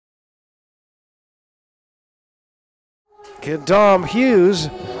Can Dom Hughes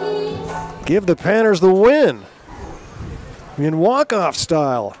give the Panners the win in walk-off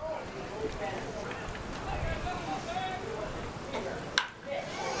style?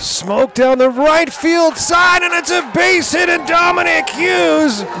 Smoke down the right field side, and it's a base hit, and Dominic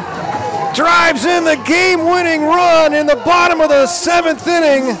Hughes drives in the game-winning run in the bottom of the 7th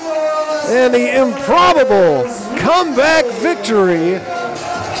inning, and the improbable comeback victory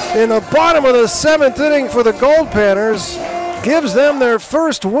in the bottom of the 7th inning for the Goldpanners gives them their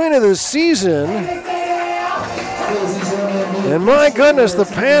first win of the season. And my goodness, the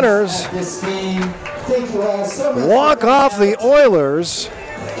Panners walk off the Oilers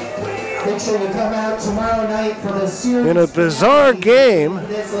Make sure to come out tomorrow night for the series in a bizarre game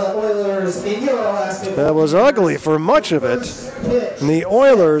that that was ugly for much of it. And the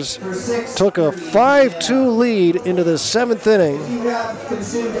Oilers took a 5-2 lead into the 7th inning,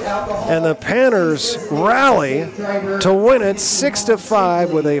 and the Panners rally to win it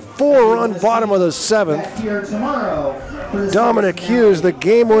 6-5 with a 4-run bottom of the 7th. Dominic Hughes, the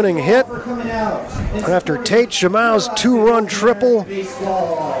game-winning hit after Tate Shamau's 2-run triple.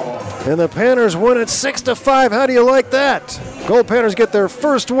 And the Panners win it 6-5. How do you like that? Goldpanners get their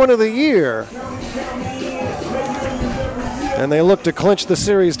first win of the year. And they look to clinch the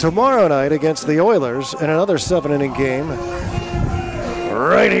series tomorrow night against the Oilers in another 7-inning game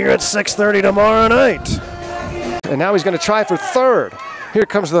right here at 6:30 tomorrow night. And now he's going to try for third. Here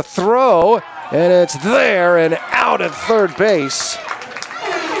comes the throw, and it's there and out at third base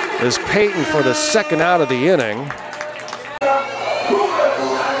is Payton for the second out of the inning.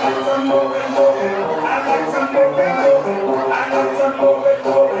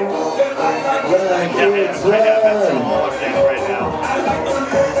 Look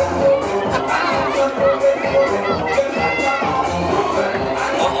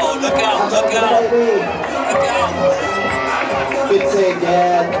out. Good save,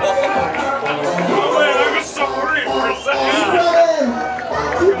 Dad. Oh, man, I was so worried for a second.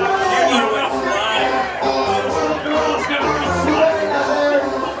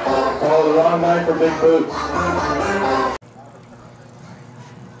 Oh, the wrong line for big boots.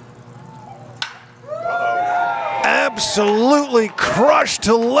 Absolutely crushed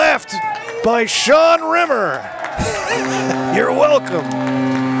to left by Sean Rimmer. You're welcome.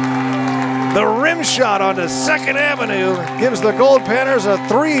 The rim shot onto 2nd Avenue gives the Goldpanners a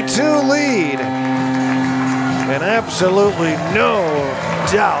 3-2 lead. And absolutely no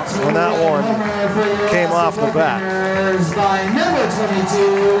doubt when that one came off the bat. By number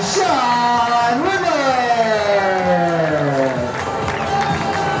 22, Sean Rimmer.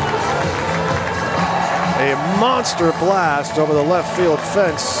 A monster blast over the left field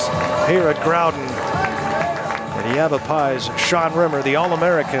fence here at Groudon. And Yavapai Sean Rimmer, the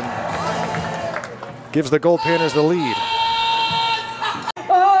All-American, gives the Goldpanners the lead.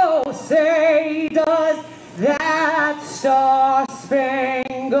 Oh, say does that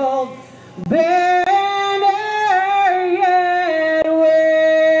star-spangled banner yet wave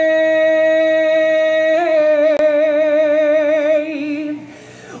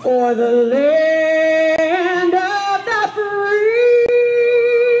o'er the land of the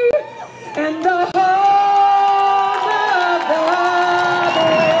free and the home of the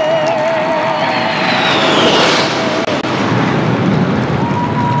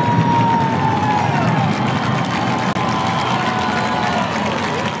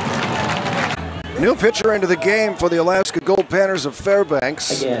New pitcher into the game for the Alaska Goldpanners of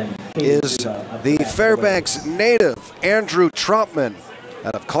Fairbanks is the Fairbanks native, Andrew Troutman.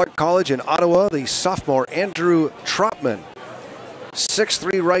 Out of Clark College in Ottawa, the sophomore Andrew Troutman,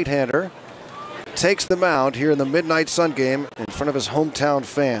 6'3" right-hander, takes the mound here in the Midnight Sun game in front of his hometown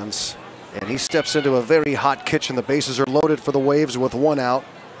fans. And he steps into a very hot kitchen. The bases are loaded for the Waves with 1 out.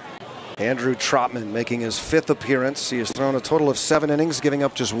 Andrew Troutman making his 5th appearance. He has thrown a total of 7 innings, giving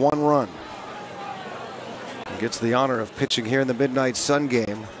up just 1 run. He gets the honor of pitching here in the Midnight Sun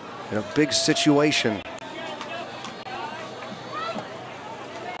game in a big situation.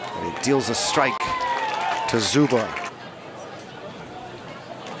 And he deals a strike to Zuba.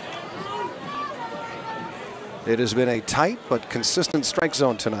 It has been a tight but consistent strike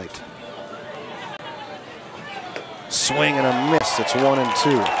zone tonight. Swing and a miss. It's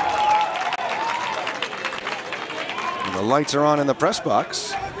 1-2. And the lights are on in the press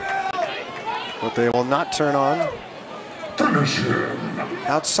box, but they will not turn on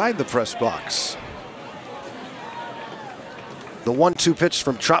outside the press box. The 1-2 pitch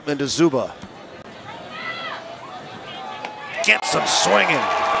from Troutman to Zuba. Gets him swinging.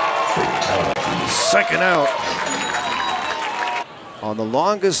 Second out. On the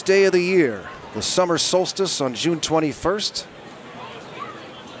longest day of the year, the summer solstice on June 21st.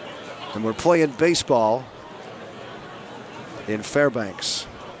 And we're playing baseball in Fairbanks.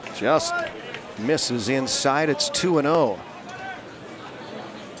 Just misses inside. It's 2-0.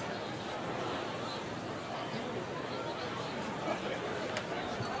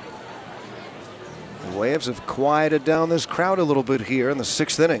 The Waves have quieted down this crowd a little bit here in the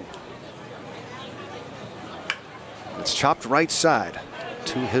 6th inning. It's chopped right side.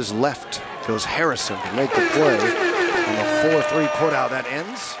 To his left goes Harrison to make the play. And the 4-3 put out that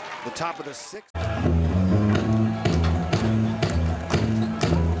ends the top of the 6th.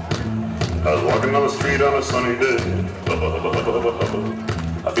 I was walking down the street on a sunny day.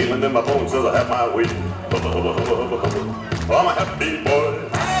 A feeling in my bones says I have my way. I'm a happy boy.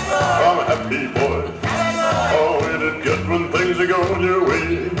 I'm a happy boy. Oh, ain't it good when things are going your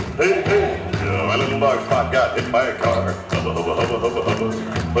way? Hey, hey. My little dog Spot got hit by a car.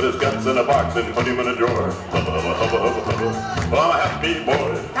 Put his guts in a box and put him in a drawer. I'm a happy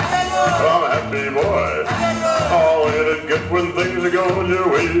boy. I'm a happy boy. Oh, ain't it good when things are going your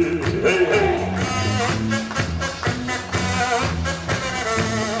way? Hey, hey.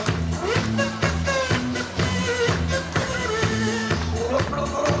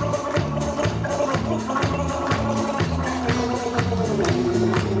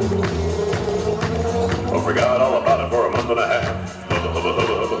 I forgot all about it for a month and a half.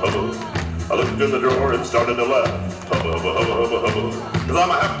 I looked in the drawer and started to laugh. Cause I'm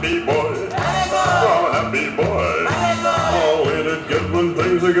a happy boy. I'm a happy boy. Oh, ain't it good when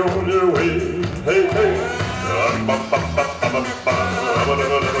things are going your way? Hey, hey.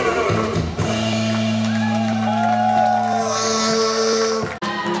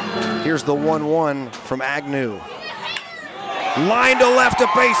 Here's the 1-1 from Agnew. Line to left, a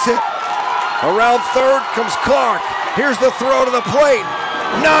base hit. Around third comes Clark. Here's the throw to the plate.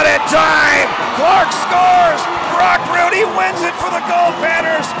 Not in time. Clark scores. Brock Rudy wins it for the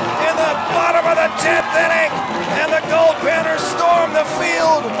Goldpanners in the bottom of the 10th inning. And the Goldpanners storm the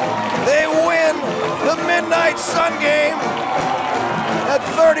field. They win the Midnight Sun game at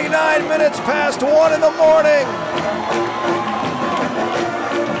 39 minutes past 1 in the morning.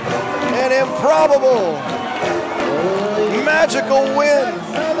 An improbable, magical win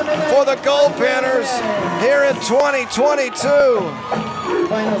for the Goldpanners here in 2022.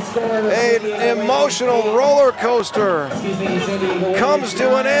 An emotional roller coaster comes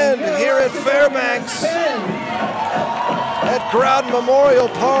to an end here at Fairbanks at Groudon Memorial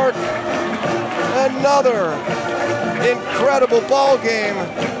Park. Another incredible ball game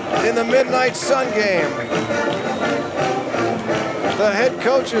in the Midnight Sun game. The head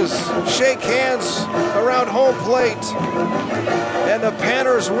coaches shake hands around home plate, and the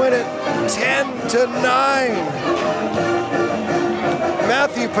Panners win it 10-9.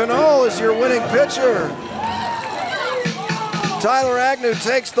 Matthew Pinole is your winning pitcher. Tyler Agnew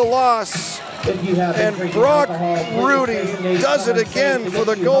takes the loss, and Brock Rudy does it again for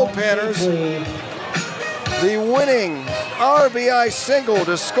the Goldpanners. The winning RBI single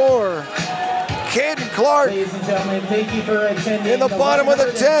to score Caden Clark Ladies and gentlemen, thank you for attending in the bottom of the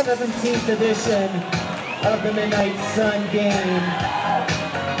 10th. 17th edition of the Midnight Sun game.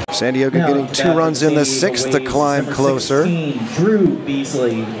 San Diego getting 2 runs in the 6th to climb closer. 16, Drew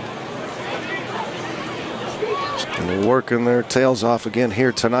Beasley. They're working their tails off again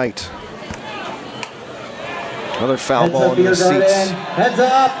here tonight. Another foul ball in the seats. Heads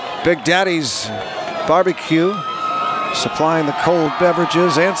up. Big Daddy's Barbecue supplying the cold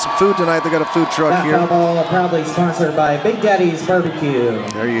beverages and some food tonight. They got a food truck here. Foul ball proudly sponsored by Big Daddy's Barbecue.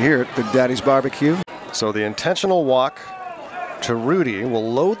 There you hear it, Big Daddy's Barbecue. So the intentional walk to Rudy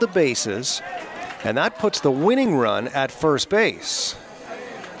will load the bases, and that puts the winning run at first base.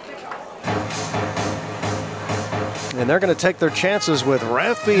 And they're going to take their chances with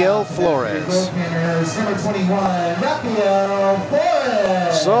Rafael Flores. Number 21, Rafael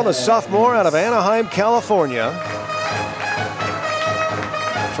Flores. So the sophomore out of Anaheim, California,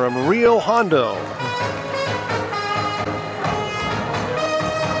 from Rio Hondo.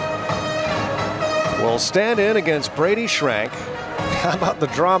 Will stand in against Brady Schrank. How about the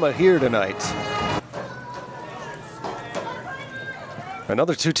drama here tonight?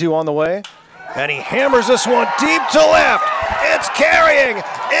 Another 2-2 on the way. And he hammers this one deep to left. It's carrying.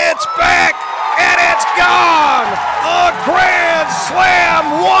 It's back. And it's gone. A grand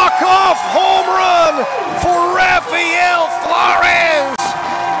slam walk-off home run for Rafael Flores.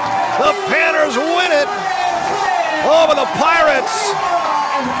 The Panners win it over the Pirates.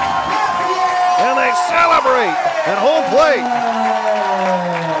 And they celebrate at home plate.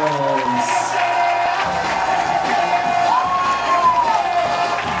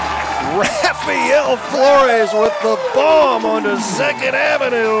 Rafael Flores with the bomb onto 2nd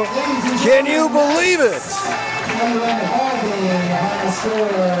Avenue. Can you believe it?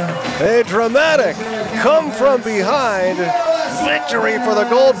 A dramatic come from behind victory for the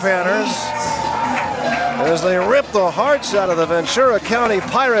Goldpanners as they rip the hearts out of the Ventura County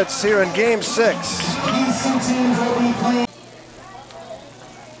Pirates here in Game 6.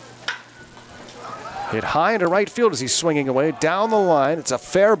 Hit high into right field as he's swinging away down the line. It's a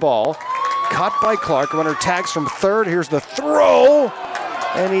fair ball. Caught by Clark. Runner tags from third. Here's the throw.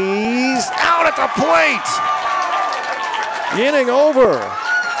 And he's out at the plate. Inning over.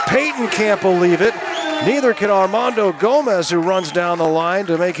 Peyton can't believe it. Neither can Armando Gomez, who runs down the line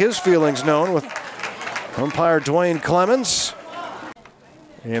to make his feelings known with umpire Dwayne Clemens.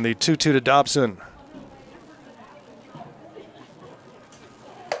 And the 2-2 to Dobson.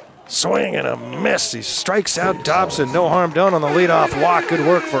 Swing and a miss. He strikes out Dobson. No harm done on the leadoff walk. Good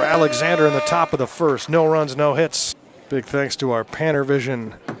work for Alexander in the top of the first. No runs, no hits. Big thanks to our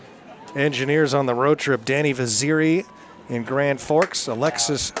PannerVision engineers on the road trip. Danny Vaziri in Grand Forks.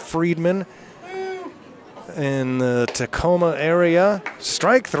 Alexis Friedman in the Tacoma area.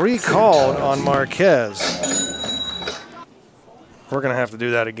 Strike 3 called on Marquez. We're going to have to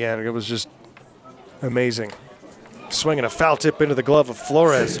do that again. It was just amazing. Swinging a foul tip into the glove of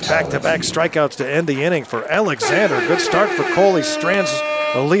Flores. Back-to-back strikeouts to end the inning for Alexander. Good start for Cole. He strands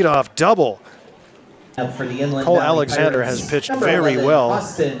a leadoff double. Cole Alexander has pitched very well.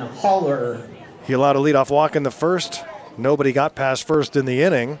 He allowed a leadoff walk in the first. Nobody got past first in the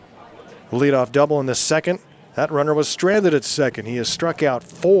inning. Leadoff double in the second. That runner was stranded at second. He has struck out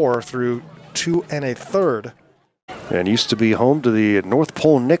 4 through 2 1/3. And used to be home to the North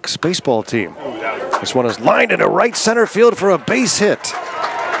Pole Knicks baseball team. This one is lined into right center field for a base hit.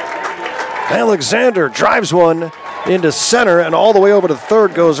 Alexander drives one into center, and all the way over to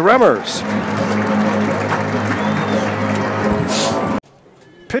third goes Remmers.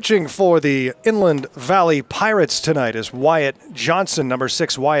 Pitching for the Inland Valley Pirates tonight is Wyatt Johnson, number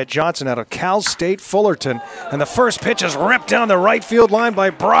 6 Wyatt Johnson out of Cal State Fullerton. And the first pitch is ripped down the right field line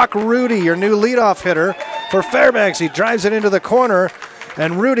by Brock Rudy, your new leadoff hitter for Fairbanks. He drives it into the corner,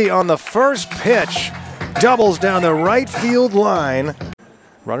 and Rudy on the first pitch doubles down the right field line.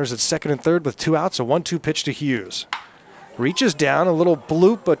 Runners at second and third with 2 outs, a 1-2 pitch to Hughes. Reaches down, a little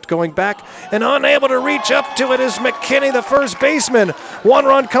bloop, but going back and unable to reach up to it is McKinney, the first baseman. 1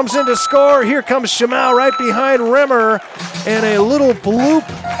 run comes in to score. Here comes Shamau right behind Rimmer, and a little bloop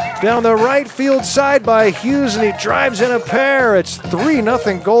down the right field side by Hughes, and he drives in a pair. It's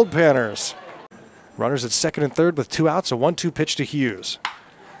 3-0 Goldpanners. Runners at second and third with 2 outs, a 1-2 pitch to Hughes.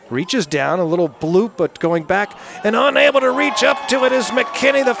 Reaches down, a little bloop, but going back and unable to reach up to it is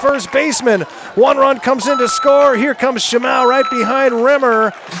McKinney, the first baseman. 1 run comes in to score. Here comes Shamau right behind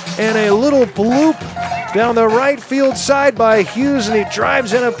Rimmer, and a little bloop down the right field side by Hughes, and he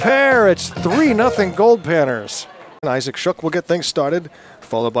drives in a pair. It's 3-0 Goldpanners. Isaac Shook will get things started,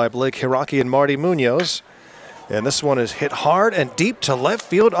 followed by Blake Hiraki and Marty Munoz. And this one is hit hard and deep to left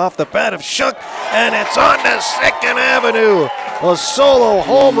field off the bat of Shook, and it's on to 2nd Avenue. A solo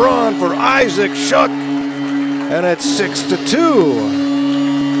home run for Isaac Shook, and it's 6-2.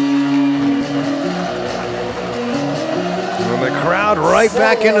 And the crowd right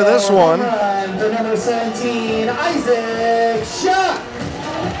back into this one. For number 17, Isaac Shook.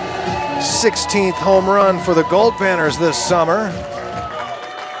 16th home run for the Goldpanners this summer.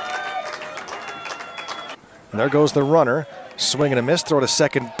 And there goes the runner. Swing and a miss. Throw to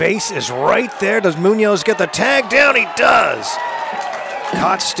second base is right there. Does Munoz get the tag down? He does.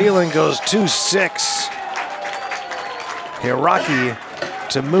 Caught stealing goes 2-6. Hiraki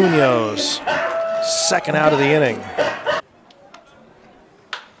to Munoz. Second out of the inning.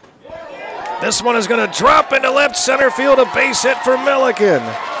 This one is going to drop into left center field. A base hit for Milliken.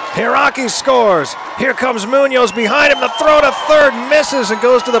 Hiraki scores. Here comes Munoz behind him. The throw to third misses and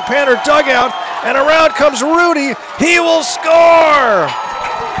goes to the Panner dugout. And around comes Rudy. He will score.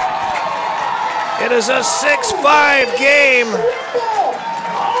 It is a 6-5 game.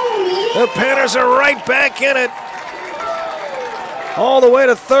 The Panners are right back in it. All the way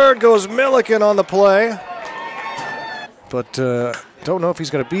to third goes Milliken on the play. But don't know if he's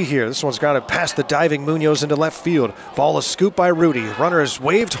going to be here. This one's got to pass the diving Munoz into left field. Ball is scooped by Rudy. Runner is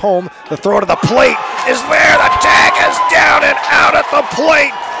waved home. The throw to the plate is there. The tag is down, and out at the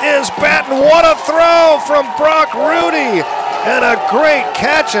plate is Batten. What a throw from Brock Rudy. And a great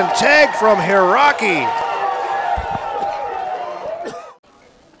catch and tag from Hiraki.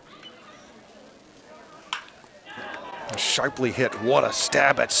 Sharply hit. What a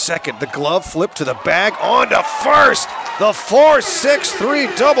stab at second. The glove flip to the bag. On to first. The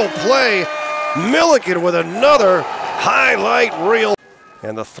 4-6-3 double play Milliken with another highlight reel.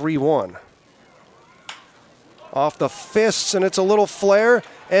 And the 3-1. Off the fists, and it's a little flare.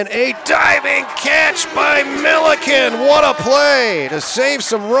 And a diving catch by Milliken. What a play to save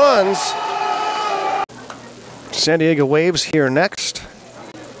some runs. San Diego Waves here next.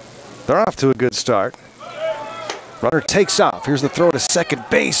 They're off to a good start. Runner takes off. Here's the throw to second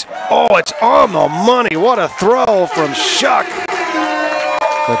base. Oh, it's on the money. What a throw from Shuck.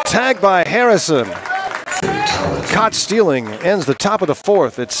 The tag by Harrison. Caught stealing. Ends the top of the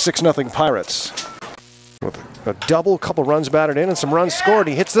fourth. It's 6-0 Pirates. With a double, couple runs batted in, and some runs scored.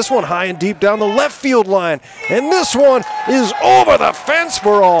 He hits this one high and deep down the left field line. And this one is over the fence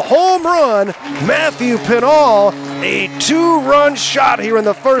for a home run. Matthew Pinal, a 2-run shot here in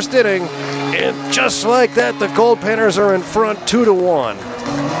the first inning. And just like that, the Goldpanners are in front 2-1.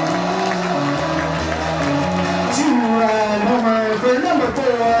 2-run homer for number 4,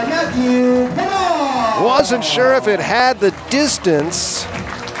 Matthew Pinal. Wasn't sure if it had the distance.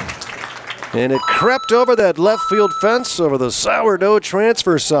 And it crept over that left field fence over the sourdough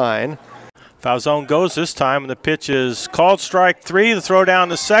transfer sign. Foul zone goes this time, and the pitch is called strike 3. The throw down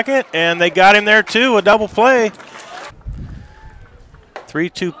to second, and they got him there too, a double play.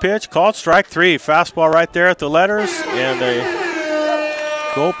 3-2 pitch, called strike 3. Fastball right there at the letters, and the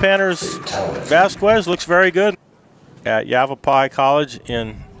Goldpanners Vasquez looks very good at Yavapai College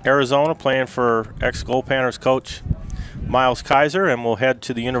in Arizona, playing for ex-Goldpanners coach Miles Kaiser, and we'll head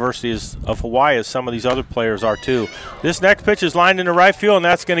to the University of Hawaii as some of these other players are too. This next pitch is lined into right field, and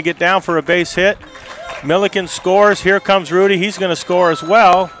that's going to get down for a base hit. Milliken scores. Here comes Rudy. He's going to score as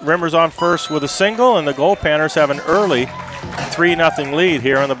well. Rimmer's on first with a single, and the Goldpanners have an early 3-0 lead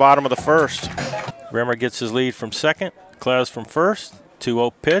here in the bottom of the first. Rimmer gets his lead from second. Klez from first.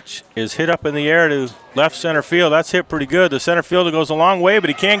 2-0 pitch is hit up in the air to left center field. That's hit pretty good. The center fielder goes a long way, but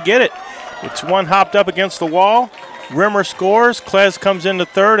he can't get it. It's one hopped up against the wall. Rimmer scores. Klez comes into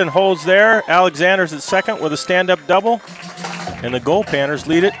third and holds there. Alexander's at second with a stand-up double. And the Goldpanners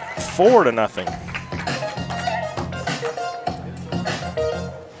lead it 4-0.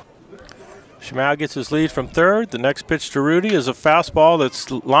 Schmau gets his lead from third. The next pitch to Rudy is a fastball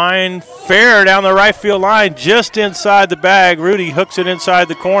that's lined fair down the right field line, just inside the bag. Rudy hooks it inside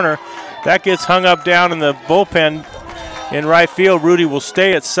the corner. That gets hung up down in the bullpen in right field. Rudy will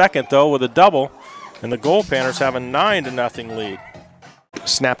stay at second, though, with a double. And the Goldpanners have a 9-0 lead.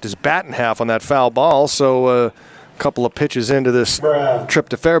 Snapped his bat in half on that foul ball, so a couple of pitches into this trip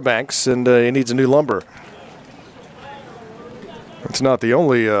to Fairbanks, and he needs a new lumber. It's not the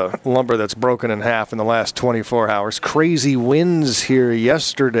only lumber that's broken in half in the last 24 hours. Crazy winds here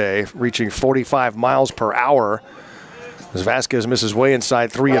yesterday, reaching 45 miles per hour, as Vasquez misses way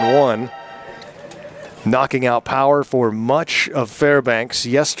inside 3-1. Knocking out power for much of Fairbanks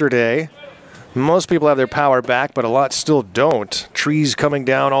yesterday. Most people have their power back, but a lot still don't. Trees coming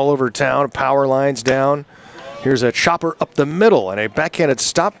down all over town, power lines down. Here's a chopper up the middle, and a backhanded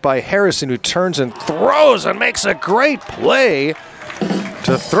stop by Harrison, who turns and throws and makes a great play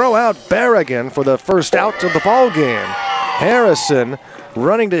to throw out Berrigan for the first out of the ball game. Harrison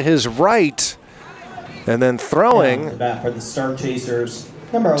running to his right and then throwing The bat for the Star Chasers,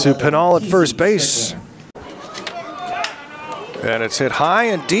 to Pinal at first base. And it's hit high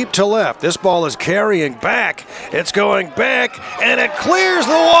and deep to left. This ball is carrying back. It's going back, and it clears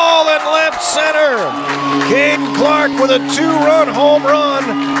the wall in left center. Caden Clark with a 2-run home run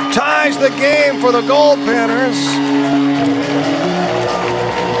ties the game for the Goldpanners.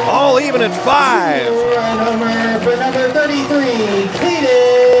 All even at 5. 2-run homer for number 33,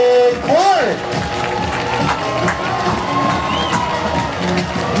 Caden Clark.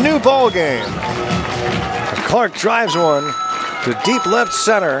 New ball game. Clark drives one to deep left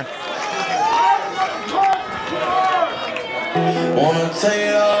center.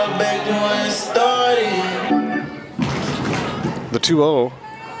 The 2-0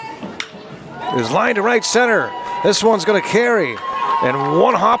 is lined to right center. This one's going to carry and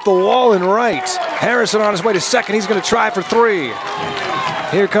one hop the wall in right. Harrison on his way to second. He's going to try for 3.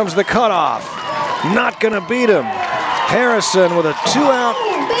 Here comes the cutoff. Not going to beat him. Harrison with a 2-out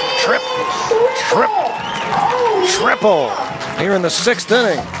triple here in the 6th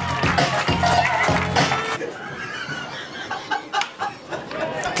inning.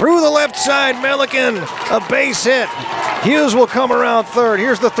 Through the left side, Milliken, a base hit. Hughes will come around third.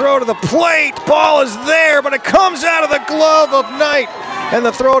 Here's the throw to the plate. Ball is there, but it comes out of the glove of Knight. And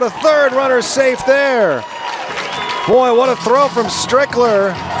the throw to third, runner safe there. Boy, what a throw from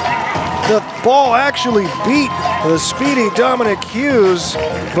Strickler. The ball actually beat the speedy Dominic Hughes,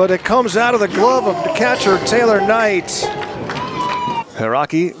 but it comes out of the glove of the catcher Taylor Knight.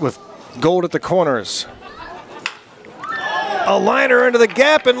 Hiraki with Gold at the corners. A liner into the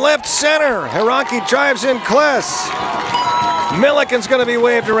gap in left center. Hiraki drives in Kless. Milliken's going to be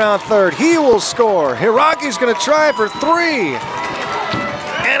waved around third. He will score. Hiraki's going to try for 3.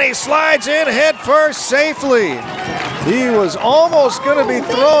 And he slides in head first safely. He was almost going to be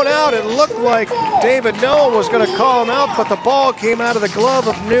thrown out. It looked like David Noah was going to call him out, but the ball came out of the glove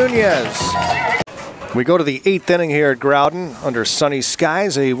of Nunez. We go to the 8th inning here at Groudon under sunny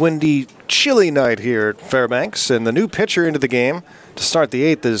skies. A windy, chilly night here at Fairbanks. And the new pitcher into the game to start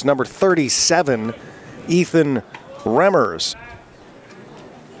the 8th is number 37, Ethan Remmers.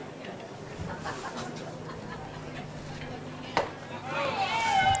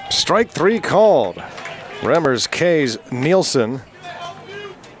 Strike 3 called. Remmers K's Nielsen.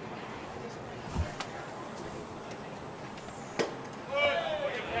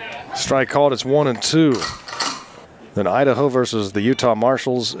 Strike called, it's 1-2. Then Idaho versus the Utah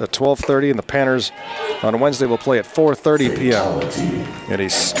Marshals at 12:30, and the Panners on Wednesday will play at 4:30 p.m. And he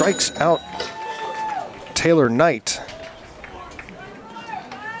strikes out Taylor Knight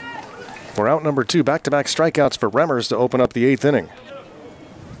for out number 2. Back-to-back strikeouts for Remmers to open up the 8th inning.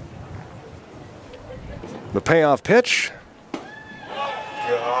 The payoff pitch.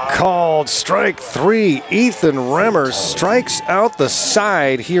 Called strike 3. Ethan Remmers strikes out the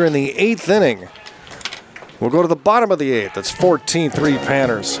side here in the 8th inning. We'll go to the bottom of the 8th. That's 14-3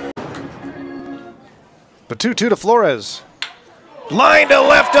 Panners. The 2-2 to Flores. Line to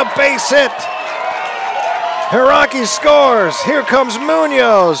left, a base hit. Hiraki scores. Here comes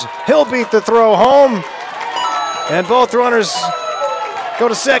Munoz. He'll beat the throw home. And both runners go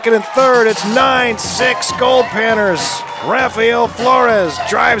to second and third. It's 9-6 Goldpanners. Rafael Flores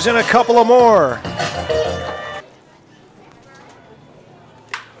drives in a couple of more.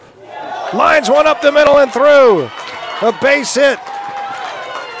 Lines one up the middle and through. A base hit.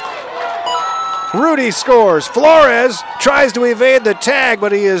 Rudy scores. Flores tries to evade the tag,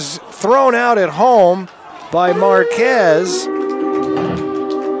 but he is thrown out at home by Marquez.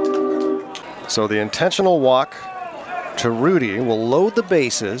 So the intentional walk to Rudy will load the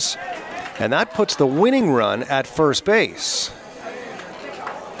bases, and that puts the winning run at first base.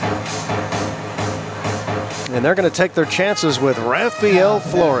 And they're going to take their chances with Rafael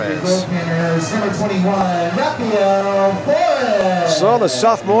Flores. Number 21, Rafael Flores. So the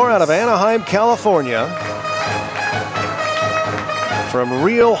sophomore out of Anaheim, California, from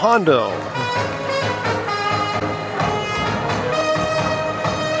Rio Hondo.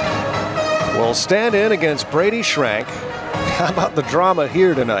 Will stand in against Brady Schrank. How about the drama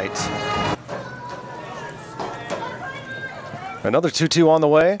here tonight? Another 2-2 on the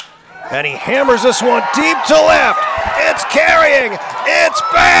way. And he hammers this one deep to left. It's carrying. It's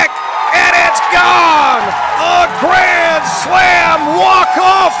back. And it's gone. A grand slam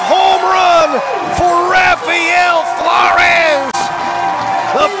walk-off home run for Rafael Flores.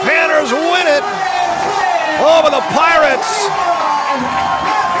 The Panners win it over the Pirates.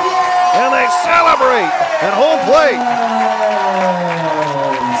 And they celebrate at home plate.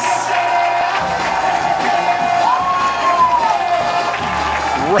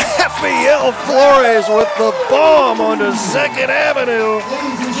 Rafael Flores with the bomb onto 2nd Avenue.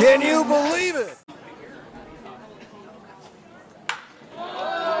 Can you believe it?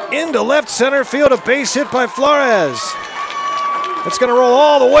 Into left center field, a base hit by Flores. It's going to roll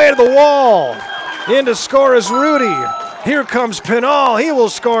all the way to the wall. In to score is Rudy. Here comes Pinal. He will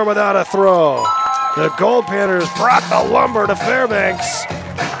score without a throw. The Goldpanners brought the lumber to Fairbanks.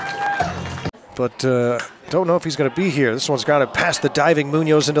 But don't know if he's going to be here. This one's got it past the diving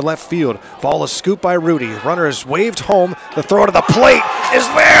Munoz into left field. Ball is scooped by Rudy. Runner is waved home. The throw to the plate is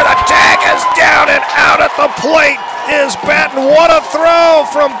there. The tag is down, and out at the plate is Batten. What a throw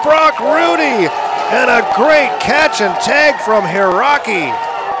from Brock Rudy. And a great catch and tag from Hiraki.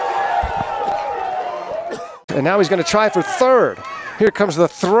 And now he's going to try for third. Here comes the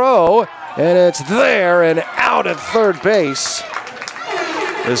throw, and it's there and out at third base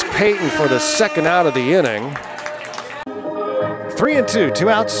is Peyton for the 2nd out of the inning. 3-2, 2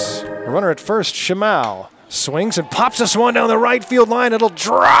 outs. Runner at first, Shimau swings and pops this one down the right field line. It'll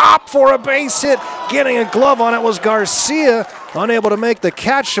drop for a base hit. Getting a glove on it was Garcia, unable to make the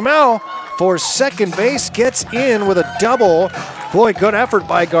catch. Shimau for second base gets in with a double. Boy, good effort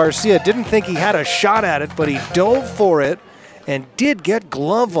by Garcia. Didn't think he had a shot at it, but he dove for it and did get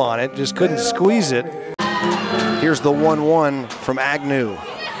glove on it, just couldn't squeeze it. Here's the 1-1 from Agnew.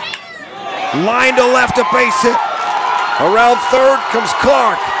 Line to left, a base hit. Around third comes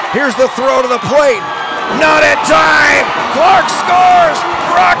Clark. Here's the throw to the plate. Not in time. Clark scores.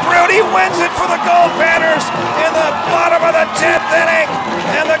 Brock Rudy wins it for the Goldpanners in the bottom of the 10th inning.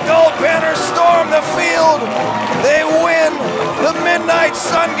 And the Goldpanners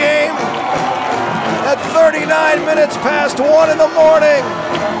minutes past 1 in the morning.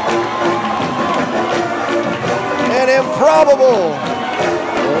 An improbable,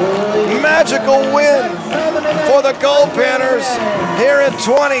 magical win for the Goldpanners here in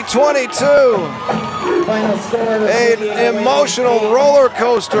 2022. An emotional roller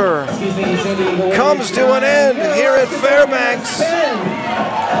coaster comes to an end here at Fairbanks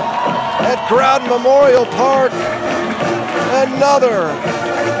at Groudon Memorial Park. Another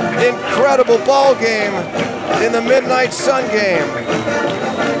incredible ball game in the Midnight Sun game.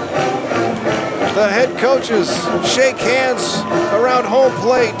 The head coaches shake hands around home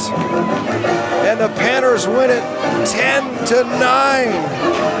plate, and the Panners win it 10-9.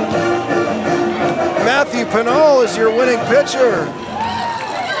 Matthew Pinal is your winning pitcher.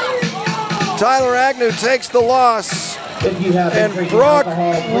 Tyler Agnew takes the loss, and Brock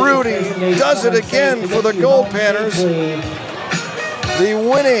Rudy does it again for the Goldpanners. The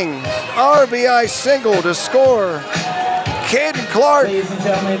winning RBI single to score Caden Clark Ladies and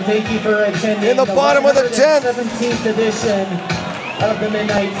gentlemen, thank you for attending in the bottom of the 10th. 17th edition of the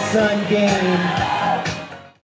Midnight Sun game.